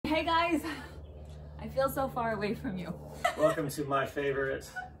Hey guys, I feel so far away from you. Welcome to my favorite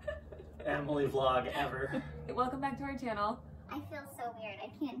Emily vlog ever. Welcome back to our channel. I feel so weird.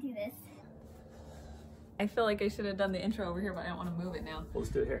 I can't do this. I feel like I should have done the intro over here, but I don't want to move it now. Let's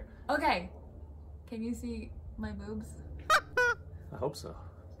do it here. Okay. Can you see my boobs? I hope so.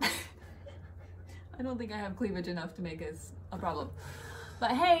 I don't think I have cleavage enough to make this a problem.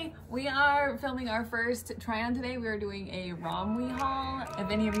 But hey, we are filming our first try on today. We are doing a Romwe haul.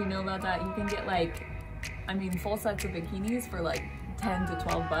 If any of you know about that, you can get like, full sets of bikinis for like 10 to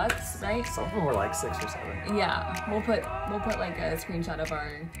 12 bucks, right? Some of them were like 6 or 7. Yeah, we'll put like a screenshot of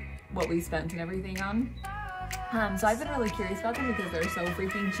what we spent and everything on. So I've been really curious about them because they're so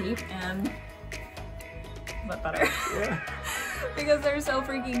freaking cheap and is that better? Yeah. Because they're so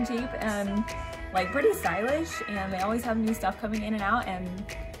freaking cheap and like pretty stylish, and they always have new stuff coming in and out. And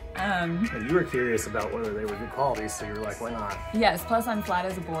you were curious about whether they were good quality, so you were like, why not? yes, plus I'm flat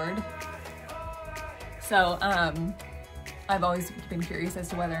as a board. So I've always been curious as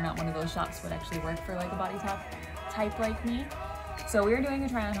to whether or not one of those shops would actually work for like a body type like me. So we're doing a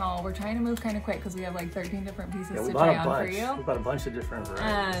try on haul. We're trying to move kind of quick because we have like 13 different pieces to try on for you. We bought a bunch of different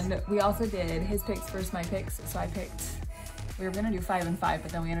varieties. And we also did his picks versus my picks. So I picked, we were gonna do 5 and 5,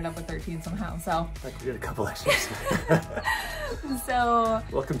 but then we ended up with 13 somehow, so. Like we did a couple extras. So.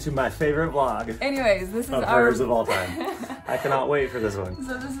 Welcome to my favorite vlog. Anyways, this is of our. hers of all time. I cannot wait for this one.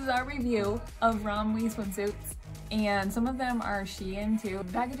 So this is our review of Romwe swimsuits. And some of them are Shein too.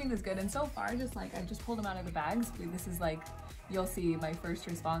 The packaging is good, and so far, just like, I just pulled them out of the bags. This is like, you'll see my first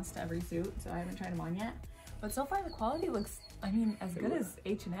response to every suit, so I haven't tried them on yet. But so far the quality looks, as good as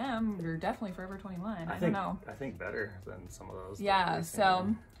H&M, or definitely Forever 21. I don't know. I think better than some of those. Yeah,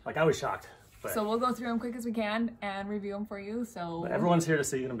 so. Like I was shocked. But so we'll go through them quick as we can and review them for you, so. But everyone's here to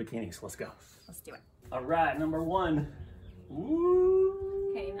see you in bikinis, so let's go. Let's do it. All right, number 1.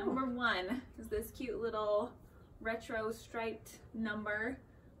 Woo! Okay, number 1 is this cute little retro striped number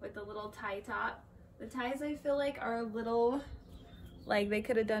with the little tie top. The ties I feel like are a little, like they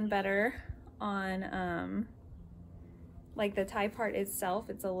could have done better on, like the tie part itself,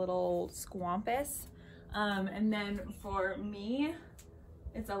 it's a little squampus. And then for me,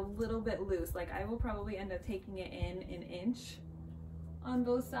 it's a little bit loose. Like I will probably end up taking it in an inch on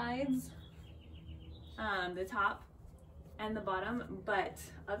both sides, the top and the bottom. But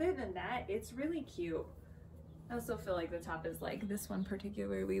other than that, it's really cute. I also feel like the top is like this one,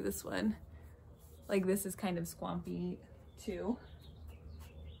 particularly this one. Like this is kind of squampy too.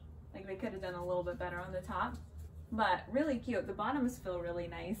 Like they could have done a little bit better on the top, but really cute. The bottoms feel really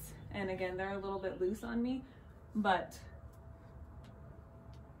nice. And again, they're a little bit loose on me, but,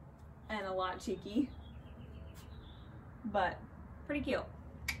 and a lot cheeky, but pretty cute.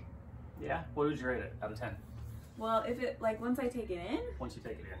 Yeah, what would you rate it out of 10? Well, if it, like once I take it in. Once you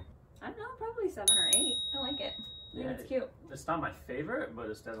take it in. I don't know, probably 7 or 8. I like it. I think it's cute. It's not my favorite, but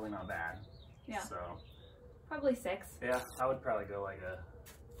it's definitely not bad. Yeah. So. Probably 6. Yeah, I would probably go like a,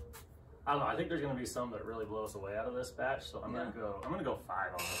 I don't know, I think there's gonna be some that really blow us away out of this batch, so I'm gonna go 5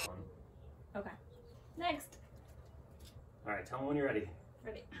 on this one. Okay. Next. All right, tell me when you're ready.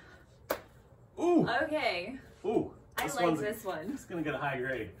 Ready. Ooh! Okay. Ooh! I like this one. It's gonna get a high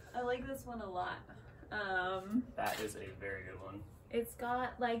grade. I like this one a lot. That is a very good one. It's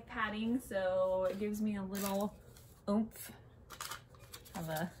got like padding, so it gives me a little oomph. Have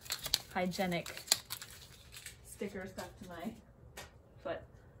a hygienic sticker stuck to my foot.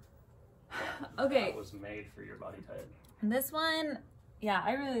 Okay. That was made for your body type. And this one, yeah,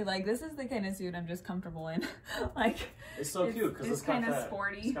 I really like. This is the kind of suit I'm just comfortable in. Like, it's so cute because it's kind of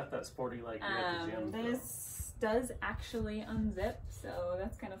sporty. It's got that sporty like you're at the gym. This does actually unzip, so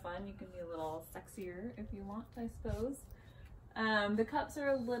that's kind of fun. You can be a little sexier if you want, I suppose. The cups are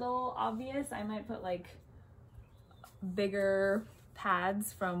a little obvious. I might put like bigger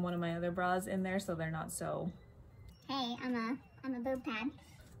pads from one of my other bras in there so they're not so. Hey, I'm a boob pad.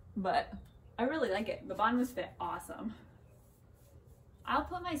 But I really like it. The bottoms fit awesome. I'll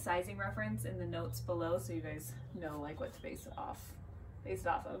put my sizing reference in the notes below so you guys know like what to base it off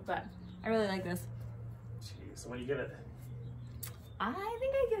of. But I really like this. Jeez, so what do you give it? I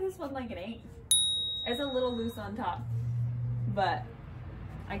think I give this one like an 8. It's a little loose on top, but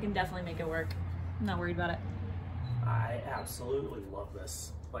I can definitely make it work. I'm not worried about it. I absolutely love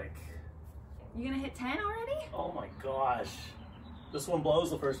this. Like, you gonna hit 10 already? oh my gosh. This one blows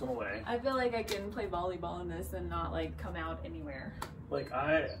the first one away. I feel like I can play volleyball in this and not like come out anywhere. Like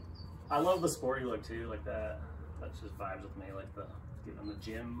I love the sporty look too, like that just vibes with me, like the giving the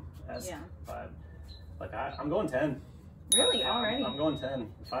gym-esque vibe. Like I'm going 10. Really? Already? I'm going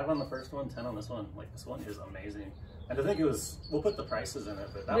 10. 5 on the first one, 10 on this one. Like this one is amazing. And I think it was, we'll put the prices in it,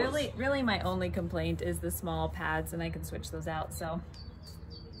 but that really my only complaint is the small pads, and I can switch those out, so.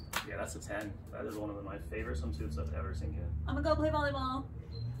 Yeah, that's a 10. That is one of my favorite swimsuits I've ever seen. I'm gonna go play volleyball.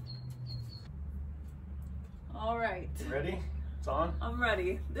 All right. You ready? It's on? I'm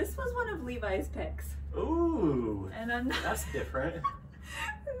ready. This was one of Levi's picks. Ooh, and I'm not, that's different.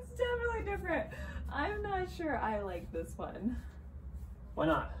 It's definitely different. I'm not sure I like this one. Why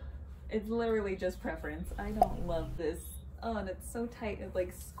not? It's literally just preference. I don't love this. Oh, and it's so tight. It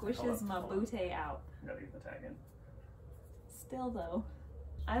like squishes my booty out. Gotta get the tag in. Still though,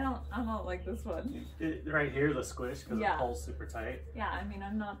 I don't like this one. Right here, the squish, because yeah. it pulls super tight. Yeah, I mean,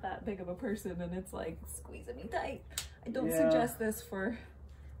 I'm not that big of a person, and it's like squeezing me tight. I don't suggest this for.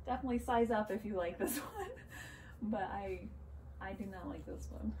 Definitely size up if you like this one, but I do not like this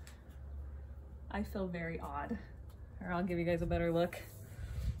one. I feel very odd. Or I'll give you guys a better look.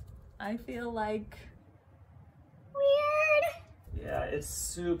 I feel like weird. Yeah, it's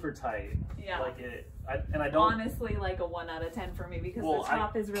super tight. Yeah. Like I don't honestly like a 1 out of 10 for me because the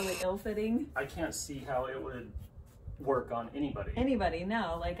top is really ill-fitting. I can't see how it would work on anybody. Anybody,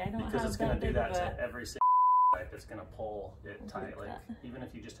 no. Like I don't because have it's gonna do that to every single type. It's gonna pull it tight. Like even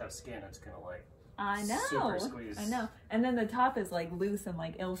if you just have skin, it's gonna like I know. Super squeeze. I know. And then the top is like loose and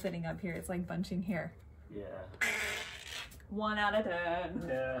like ill-fitting up here. It's like bunching here. Yeah. 1 out of 10.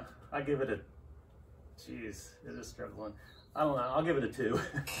 Yeah, I give it a. Jeez, it is struggling. I don't know. I'll give it a 2.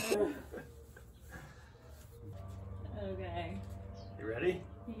 Okay. You ready?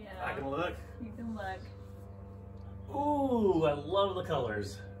 Yeah. I can look. You can look. Ooh, I love the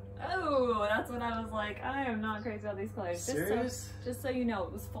colors. Oh, that's what I was like. I am not crazy about these colors. Serious? Just so you know,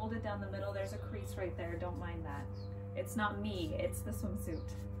 it was folded down the middle. There's a crease right there. Don't mind that. It's not me. It's the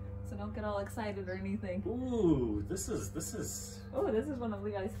swimsuit. So don't get all excited or anything. Ooh, this is. Oh, this is one of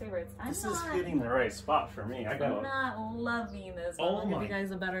Levi's favorites. This is hitting the right spot for me. I'm not loving this one. I'll give you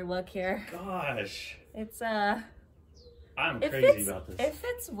guys a better look here. Gosh. It's I'm crazy about this. It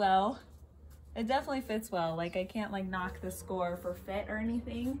fits well. It definitely fits well. Like I can't like knock the score for fit or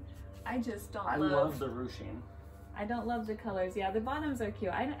anything. I just don't love. I love the ruching. I don't love the colors. Yeah, the bottoms are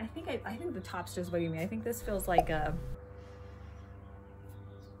cute. I think the top's just bugging me. I think this feels like a.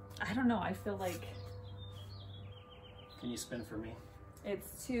 I don't know. I feel like. Can you spin for me?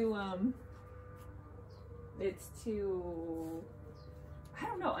 It's too. I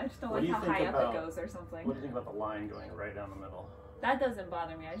don't know. I just don't like how high up it goes or something. What do you think about the line going right down the middle? That doesn't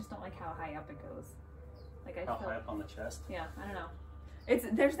bother me. I just don't like how high up it goes. Like I how feel, high up on the chest? Yeah, I don't know.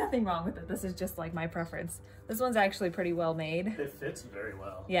 There's nothing wrong with it. This is just like my preference. This one's actually pretty well made. It fits very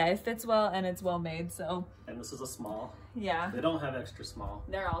well. Yeah, it fits well and it's well made, so. And this is a small. Yeah. They don't have extra small.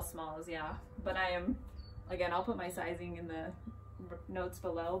 They're all smalls, yeah. But I am, again, I'll put my sizing in the notes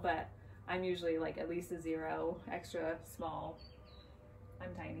below, but I'm usually like at least a 0, extra small.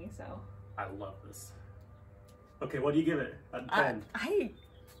 I'm tiny, so. I love this. Okay, what do you give it? A 10?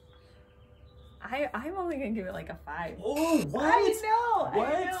 I'm only gonna give it like a 5. Oh, what? I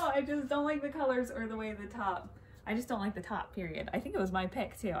What? know. I just don't like the colors or the way the top. I just don't like the top, period. I think it was my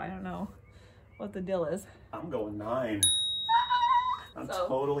pick too. I don't know what the deal is. I'm going 9. I'm so,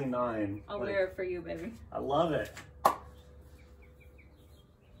 totally 9. I'll wear it for you, baby. I love it.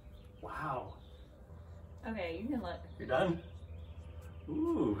 Wow. Okay, you can look. You're done?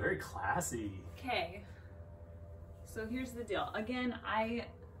 Ooh, very classy. Okay. So here's the deal. Again, I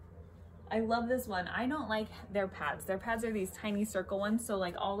love this one. I don't like their pads. Their pads are these tiny circle ones. So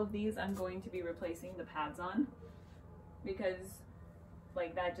like all of these, I'm going to be replacing the pads on because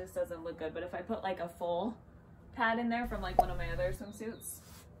like that just doesn't look good. But if I put like a full pad in there from like one of my other swimsuits,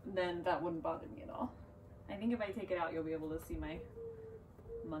 then that wouldn't bother me at all. I think if I take it out, you'll be able to see my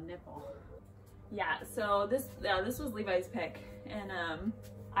nipple. Yeah, so this was Levi's pick and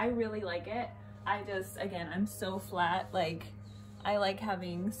I really like it. I just, again, I'm so flat. Like I like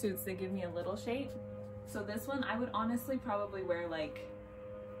having suits that give me a little shape. So this one, I would honestly probably wear like,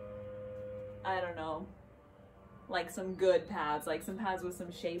 I don't know, like some good pads, like some pads with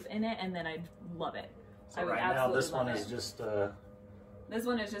some shape in it, and then I'd love it. So right now, this one is just this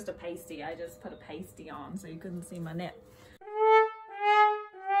one is just a pasty. I just put a pasty on so you couldn't see my nip.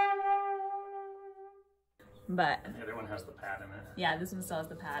 But and the other one has the pad in it. Yeah, this one still has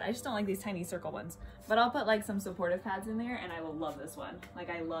the pad. I just don't like these tiny circle ones. But I'll put like some supportive pads in there and I will love this one. Like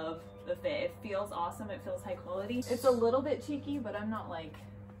I love the fit. It feels awesome. It feels high quality. It's a little bit cheeky, but I'm not like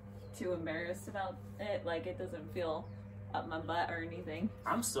too embarrassed about it. Like it doesn't feel up my butt or anything.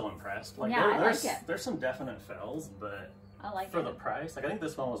 I'm still impressed. Like yeah, I like it. There's some definite fails, but I like for the price, like I think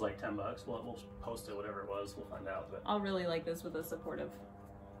this one was like $10. We'll post it, whatever it was. We'll find out. But I'll really like this with a supportive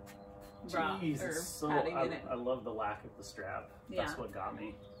bra Jeez, or it's so, padding in it. I love the lack of the strap. That's what got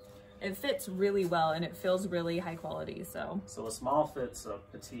me. It fits really well and it feels really high quality, so. So a small fits a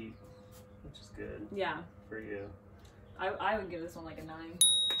petite, which is good. Yeah. For you. I would give this one like a 9.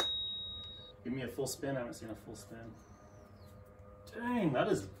 Give me a full spin. I haven't seen a full spin. Dang, that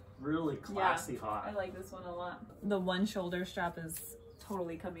is really classy hot. I like this one a lot. The one shoulder strap is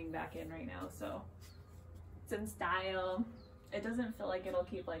totally coming back in right now, so it's in style. It doesn't feel like it'll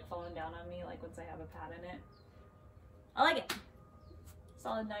keep like falling down on me like once I have a pad in it. I like it.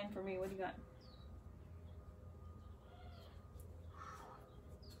 Solid 9 for me. What do you got?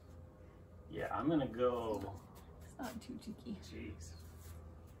 Yeah, I'm gonna go. It's not too cheeky. Jeez.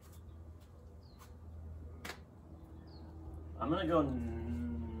 I'm gonna go.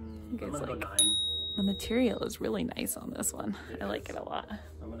 I'm gonna go 9. The material is really nice on this one. I like it a lot.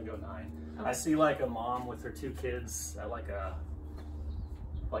 I'm gonna go 9. Okay. I see like a mom with her 2 kids at like a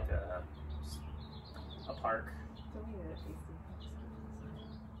park.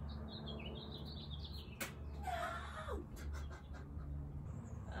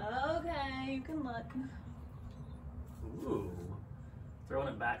 Okay, you can look. Ooh, throwing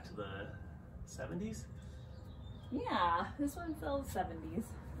it back to the 70s. Yeah, this one feels 70s.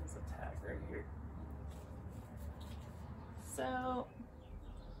 There's a tag right here. So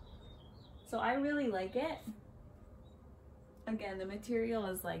I really like it. Again, the material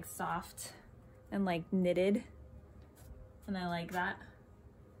is like soft and like knitted, and I like that.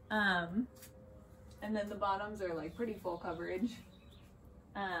 And then the bottoms are like pretty full coverage.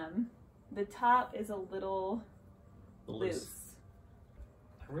 The top is a little loose.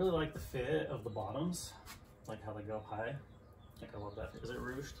 I really like the fit of the bottoms, like how they go up high. Like I love that. Is it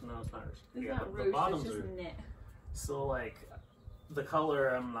ruched? No, it's not ruched. It's yeah, not the ruched, bottoms it's just are knit. so like the color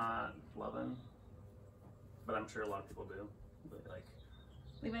I'm not loving, but I'm sure a lot of people do. But like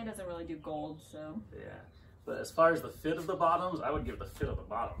Levi doesn't really do gold, so yeah. But as far as the fit of the bottoms, I would give the fit of the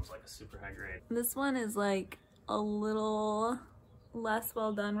bottoms like a super high grade. this one is like a little less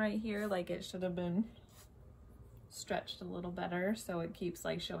well done right here. Like it should have been stretched a little better so it keeps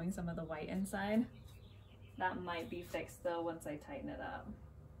like showing some of the white inside. That might be fixed though once I tighten it up.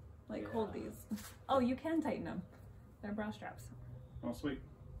 Like hold these. Oh, you can tighten them. They're bra straps. Oh sweet.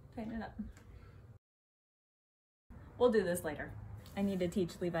 Tighten it up. We'll do this later. I need to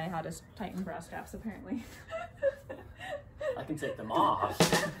teach Levi how to tighten bra straps apparently. I can take them off.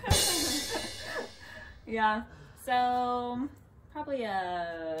 Yeah, so probably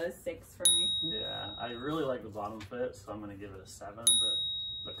a 6 for me. Yeah, I really like the bottom fit, so I'm gonna give it a 7, but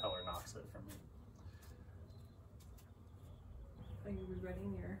the color knocks it for me. Are you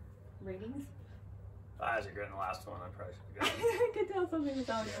regretting your ratings? I was regretting the last one. I probably should have I could tell something was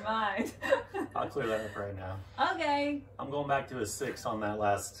on your mind. I'll clear that up right now. Okay. I'm going back to a 6 on that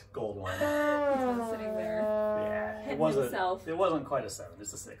last gold one. He's been sitting there. Yeah, Hitting himself. It wasn't quite a 7.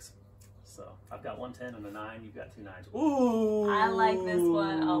 It's a 6. So I've got 1 10 and a 9. You've got 2 9s. Ooh! I like this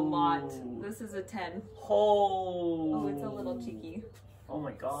one a lot. This is a 10. Oh, it's a little cheeky. Oh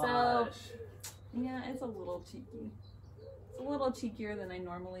my gosh. Yeah, it's a little cheeky. It's a little cheekier than I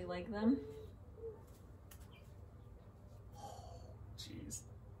normally like them. Jeez,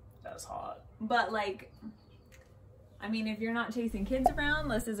 that's hot. But like, I mean, if you're not chasing kids around,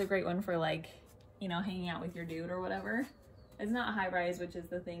 this is a great one for like, you know, hanging out with your dude or whatever. It's not high rise, which is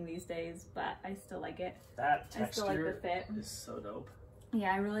the thing these days, but I still like it. That texture I still like the fit. is so dope.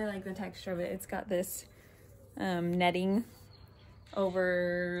 Yeah, I really like the texture of it. It's got this netting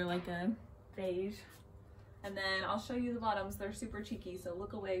over like a beige. And then I'll show you the bottoms. They're super cheeky, so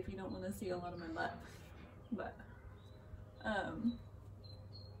look away if you don't want to see a lot of my butt. But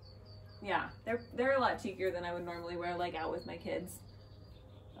yeah, they're a lot cheekier than I would normally wear like out with my kids.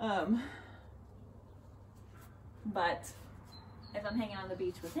 But if I'm hanging on the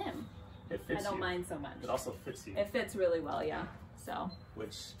beach with him, I don't mind so much. It also fits you. It fits really well, yeah. So.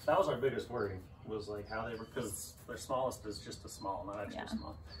 Which, that was our biggest worry, was like how they were, because their smallest is just a small, not extra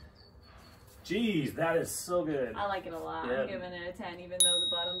small. Jeez, that is so good. I like it a lot. Yeah. I'm giving it a 10, even though the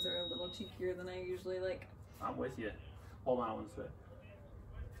bottoms are a little cheekier than I usually like. I'm with you. Hold on one sec.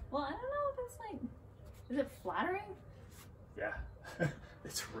 Well, I don't know if it's like, is it flattering? Yeah.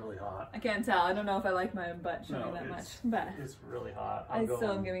 It's really hot. I can't tell. I don't know if I like my butt showing that much, but it's really hot. I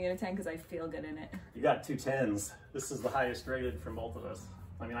still am giving it a 10 because I feel good in it. You got 2 10s. This is the highest rated from both of us.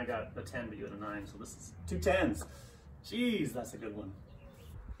 I mean, I got a 10, but you had a 9, so this is 2 10s. Jeez, that's a good one.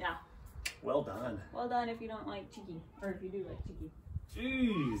 Yeah. Well done. Well done if you don't like cheeky, or if you do like cheeky.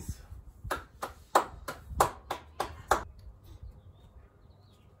 Jeez.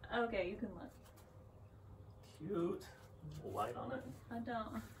 Okay, you can look. Cute. Light on it. I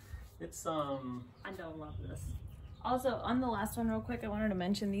don't. It's I don't love this. Also, on the last one real quick, I wanted to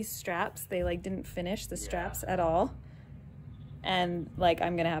mention these straps. They like didn't finish the straps at all. And like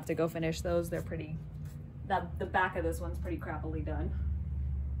I'm gonna have to go finish those. They're pretty, the back of this one's pretty crappily done.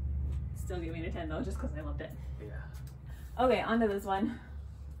 Still give me a 10 though, just because I loved it. Yeah. Okay, on to this one.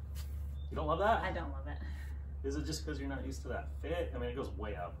 You don't love that? I don't love it. Is it just because you're not used to that fit? I mean, it goes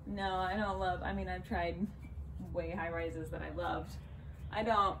way up. No, I don't love, I mean, I've tried way high rises that I loved. I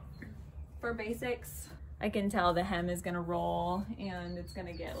don't, for basics, I can tell the hem is gonna roll and it's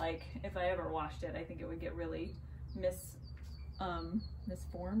gonna get like, if I ever washed it, I think it would get really misformed.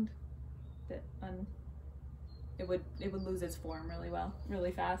 It would lose its form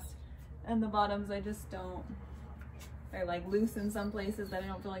really fast. And the bottoms, I just don't, they're like loose in some places that I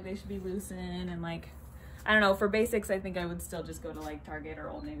don't feel like they should be loose in, and like, I don't know, for basics, I think I would still just go to like Target or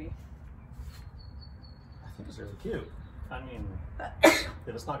Old Navy. I think it's really cute. I mean,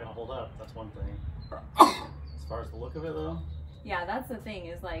 if it's not gonna hold up, that's one thing. As far as the look of it though, yeah, that's the thing,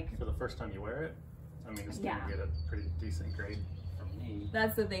 is like, for the first time you wear it, I mean, it's gonna get a pretty decent grade from me.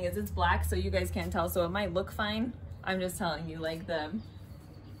 That's the thing, is it's black, so you guys can't tell, so it might look fine. I'm just telling you, like the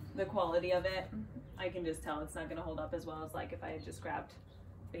quality of it, I can just tell it's not gonna hold up as well as like if I had just grabbed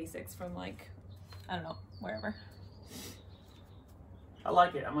basics from like, I don't know, wherever. I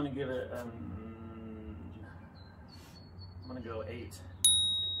like it. I'm gonna give it, I'm gonna go 8.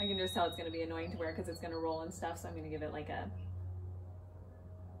 I can just tell it's gonna be annoying to wear because it's gonna roll and stuff, so I'm gonna give it like a,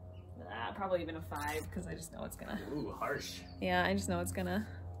 probably even a 5, because I just know it's gonna. Ooh, harsh. Yeah, I just know it's gonna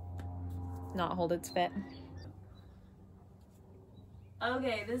not hold its fit.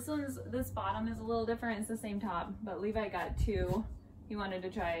 Okay, this bottom is a little different. It's the same top, but Levi got 2. He wanted to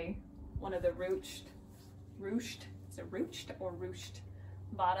try one of the ruched, is it ruched or ruched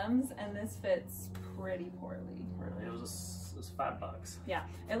bottoms, and this fits pretty poorly. Really, it was $5. Yeah,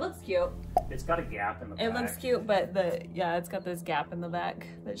 it looks cute. It's got a gap in the back. It looks cute, but it's got this gap in the back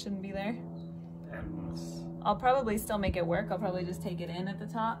that shouldn't be there. And I'll probably still make it work. I'll probably just take it in at the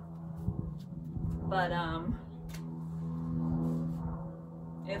top. But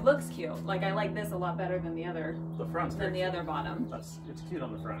it looks cute. Like, I like this a lot better than the other. The front's than the other bottom. It's cute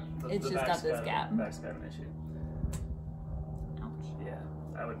on the front. It's just got this gap. The back's got an issue. Ouch. Yeah,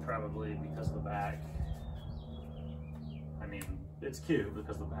 I would probably, because of the back. I mean, it's cute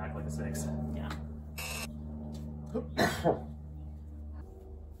because of the back, like a 6. Yeah.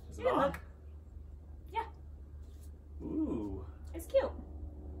 Is it on? Look. Yeah. Ooh. It's cute.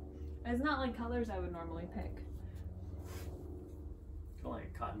 It's not like colors I would normally pick. I feel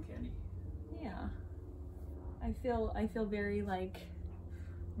like cotton candy. Yeah. I feel very like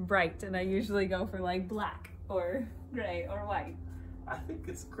bright, and I usually go for like black or gray or white. I think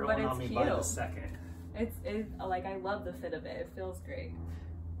it's growing on me by the second. It's like, I love the fit of it. It feels great.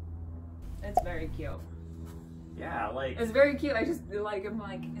 It's very cute. Yeah, like, it's very cute. I just like, I'm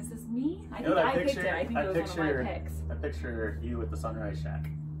like, is this me? I think I picked it. I think it was one of my picks. I picture you at the Sunrise Shack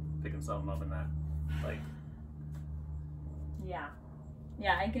picking something up in that. Like, yeah.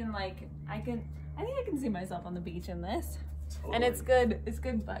 Yeah, I think I can see myself on the beach in this. Totally. And it's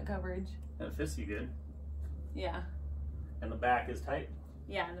good butt coverage. And it fits you good. Yeah. And the back is tight.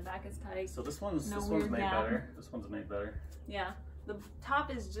 Yeah, and the back is tight. So this one's made better. This one's made better. Yeah. The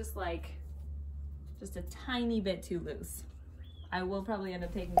top is just a tiny bit too loose. I will probably end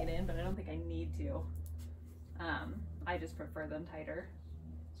up taking it in, but I don't think I need to. I just prefer them tighter.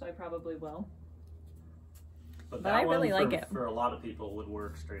 So I probably will. But I really like it. For a lot of people, would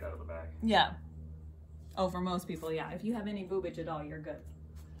work straight out of the back. Yeah. Oh, for most people, yeah. If you have any boobage at all, you're good.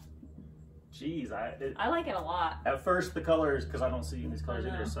 Jeez, I like it a lot. At first, the colors, because I don't see these colors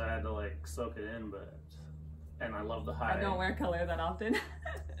either, so I had to like soak it in. And I love the high. I don't wear color that often.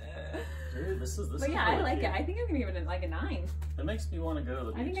 Dude, this is. But yeah, I like it. I think I'm gonna give it like a 9. It makes me want to go to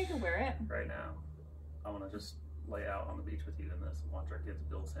the beach. I think I could wear it right now. I want to just lay out on the beach with you in this and watch our kids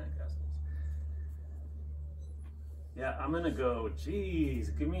build sandcastles. Yeah, I'm gonna go. Geez,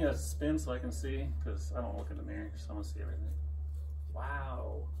 give me a spin so I can see, because I don't look in the mirror, so I want to see everything.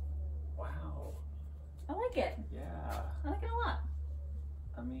 Wow, wow. I like it. Yeah. I like it a lot.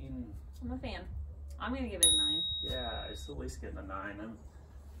 I mean, I'm a fan. I'm gonna give it a 9. Yeah, it's at least getting a 9.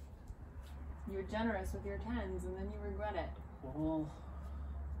 You're generous with your 10s, and then you regret it. Well,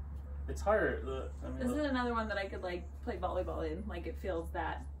 it's hard. This is another one that I could like play volleyball in. Like, it feels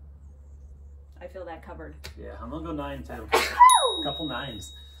that. I feel that covered. Yeah, I'm gonna go 9 too. Couple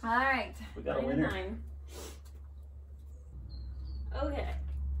 9s. All right. We got a winner. 9. Okay.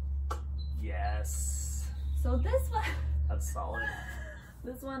 Yes. So this one. That's solid.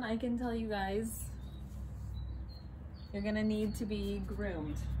 This one, I can tell you guys, you're gonna need to be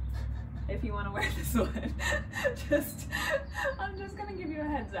groomed. if you want to wear this one. I'm just gonna give you a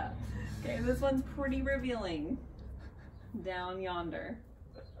heads up. Okay, this one's pretty revealing down yonder.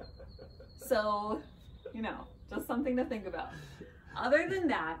 So, you know, just something to think about. Other than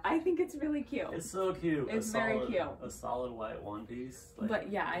that, I think it's really cute. It's so cute. It's very cute. A solid white one piece. Like,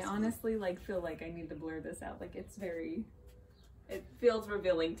 but yeah, I honestly like feel like I need to blur this out. Like it's very, it feels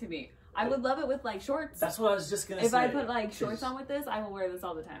revealing to me. I would love it with like shorts. That's what I was just gonna say. If I put like shorts on with this, I will wear this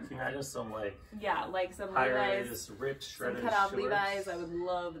all the time. Can you imagine some like like some Levi's, rich shredded some cut off shorts. Levi's. I would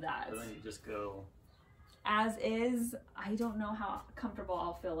love that. And then you just go as is. I don't know how comfortable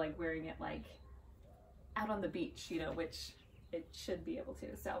I'll feel like wearing it like out on the beach, you know, which it should be able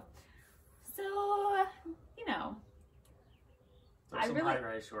to. So you know, throw some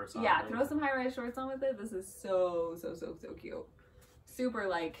high-rise shorts on. Yeah, throw some high-rise shorts on with it. This is so cute. Super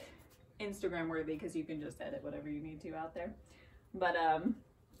like Instagram worthy because you can just edit whatever you need to out there. But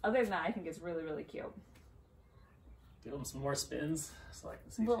other than that, I think it's really cute. Give them some more spins so I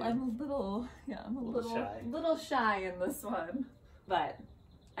can see. Well, I'm a little shy in this one, but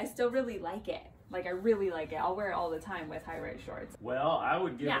I still really like it. Like, I really like it. I'll wear it all the time with high-rise shorts. Well, I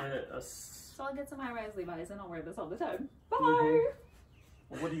would give it a... So I'll get some high-rise Levi's and I'll wear this all the time. Bye!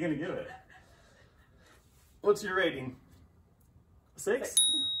 Well, what are you going to give it? What's your rating? 6?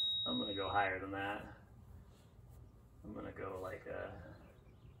 I'm going to go higher than that. I'm going to go like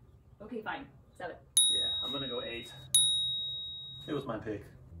a... Okay, fine. 7. Yeah, I'm going to go 8. It was my pick.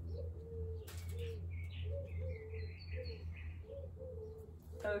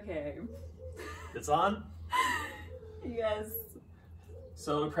 Okay. It's on? Yes.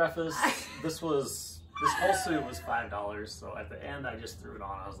 So to preface, this whole suit was $5, so at the end I just threw it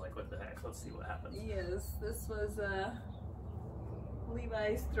on. I was like, what the heck, let's see what happens. Yes, this was a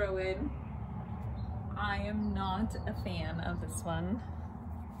Levi's throw-in. I am not a fan of this one.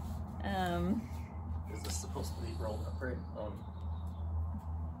 Is this supposed to be rolled up right on?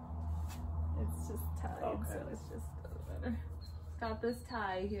 It's just tied, so it's just better. Got this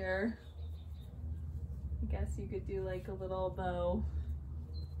tie here. I guess you could do like a little bow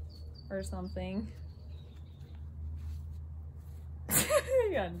or something.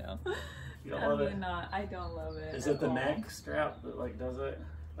 Yeah, no. You don't love it? I don't love it. Is it the neck strap that like does it?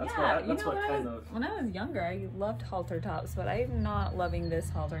 That's yeah, that's what kind of. When I was younger, I loved halter tops, but I'm not loving this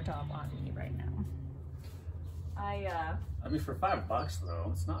halter top on me right now. I mean, for $5 though,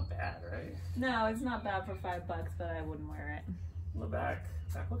 it's not bad, right? No, it's not bad for $5, but I wouldn't wear it. The back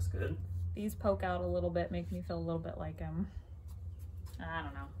looks good. These poke out a little bit, make me feel a little bit like I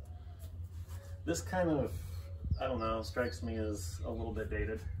don't know. This kind of, I don't know, strikes me as a little bit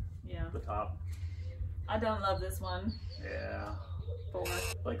dated. Yeah. The top. I don't love this one. Yeah.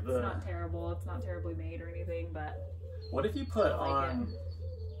 Like it's not terrible. It's not terribly made or anything, but. What if you put on?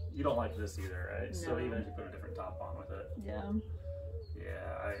 You don't like this either, right? No. So even if you put a different top on with it. Yeah.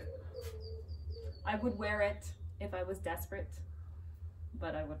 Yeah, I would wear it if I was desperate,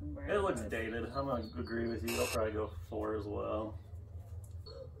 but I wouldn't wear it. It looks dated. I'm gonna agree with you. I'll probably go 4 as well.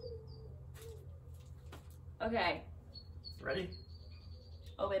 Okay. Ready?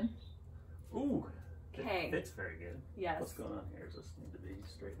 Open. Ooh. Okay. It fits very good. Yes. What's going on here? Does this need to be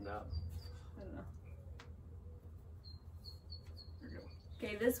straightened out? I don't know. There you go.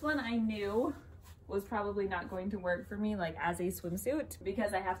 Okay, this one I knew was probably not going to work for me like as a swimsuit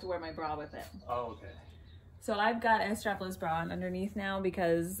because I have to wear my bra with it. Oh, okay. So I've got a strapless bra on underneath now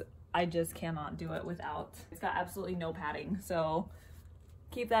because I just cannot do it without. It's got absolutely no padding, so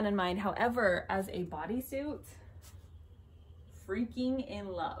keep that in mind. However, as a bodysuit, freaking in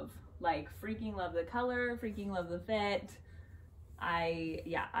love. Like, freaking love the color, freaking love the fit. I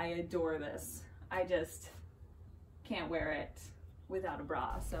adore this. I just can't wear it without a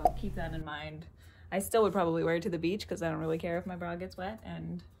bra, so keep that in mind. I still would probably wear it to the beach because I don't really care if my bra gets wet,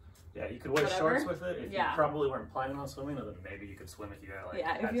 and yeah, you could wear shorts with it. If you probably weren't planning on swimming, then maybe you could swim if you got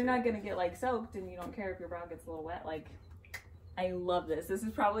like. If you're not gonna get like soaked and you don't care if your bra gets a little wet, like, I love this. This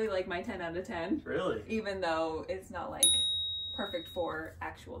is probably like my 10 out of 10. Really? Even though it's not like perfect for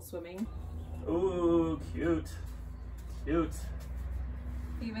actual swimming. Ooh, cute. Cute.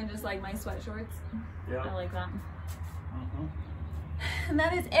 Even just like my sweat shorts. Yeah. I like that. And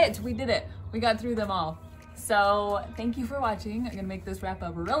that is it. We did it. We got through them all. So thank you for watching. I'm gonna make this wrap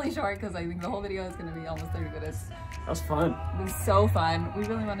up really short because I think the whole video is gonna be almost 30 minutes. That was fun. It was so fun. We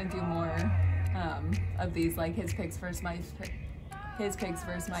really want to do more of these, like his picks versus my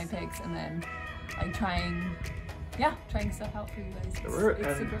picks, and then like trying, yeah, trying stuff out for you guys. It's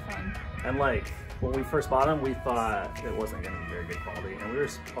super fun. And like when we first bought them, we thought it wasn't going to be very good quality, and we were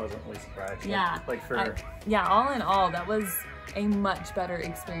pleasantly surprised. Yeah, yeah. All in all, that was a much better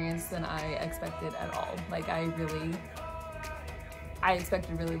experience than I expected at all. Like I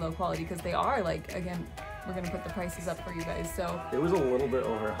expected really low quality because they are like, again, we're gonna put the prices up for you guys. So it was a little bit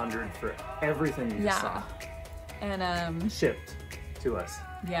over 100 for everything you saw. And shipped to us.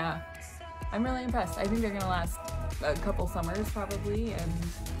 Yeah, I'm really impressed. I think they're gonna last a couple summers probably, and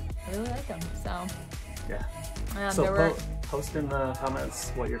I really like them. So yeah. So post in the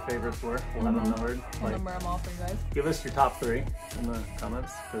comments what your favorites were. We'll have them numbered. We'll number them all for you guys. Give us your top 3 in the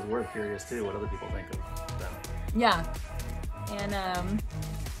comments because we're curious too what other people think of them. Yeah. And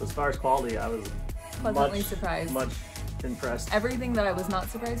as far as quality, I was pleasantly surprised. Much impressed. Everything that I was not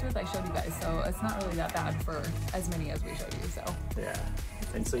surprised with, I showed you guys, so it's not really that bad for as many as we showed you. So yeah.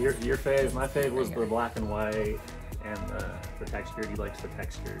 And so your fave, my fave was the black and white and the textured. You liked the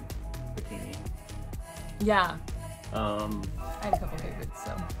textured bikini. Yeah. I had a couple favorites.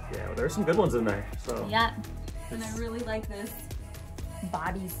 So yeah, well, there's some good ones in there. So yeah. And I really like this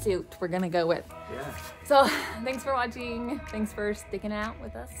bodysuit we're gonna go with. Yeah. So thanks for watching. Thanks for sticking out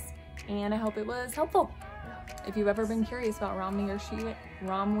with us. And I hope it was helpful. Yeah. If you've ever been curious about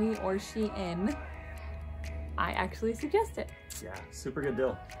Romwe or Shein, I actually suggest it. Yeah, super good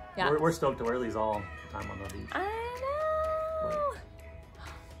deal. Yeah. We're stoked to wear these all the time on the beach. I know.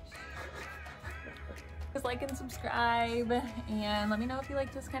 Just like and subscribe, and let me know if you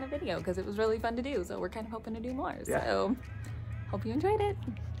liked this kind of video because it was really fun to do. So we're kind of hoping to do more. Yeah. So hope you enjoyed it.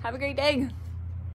 Have a great day.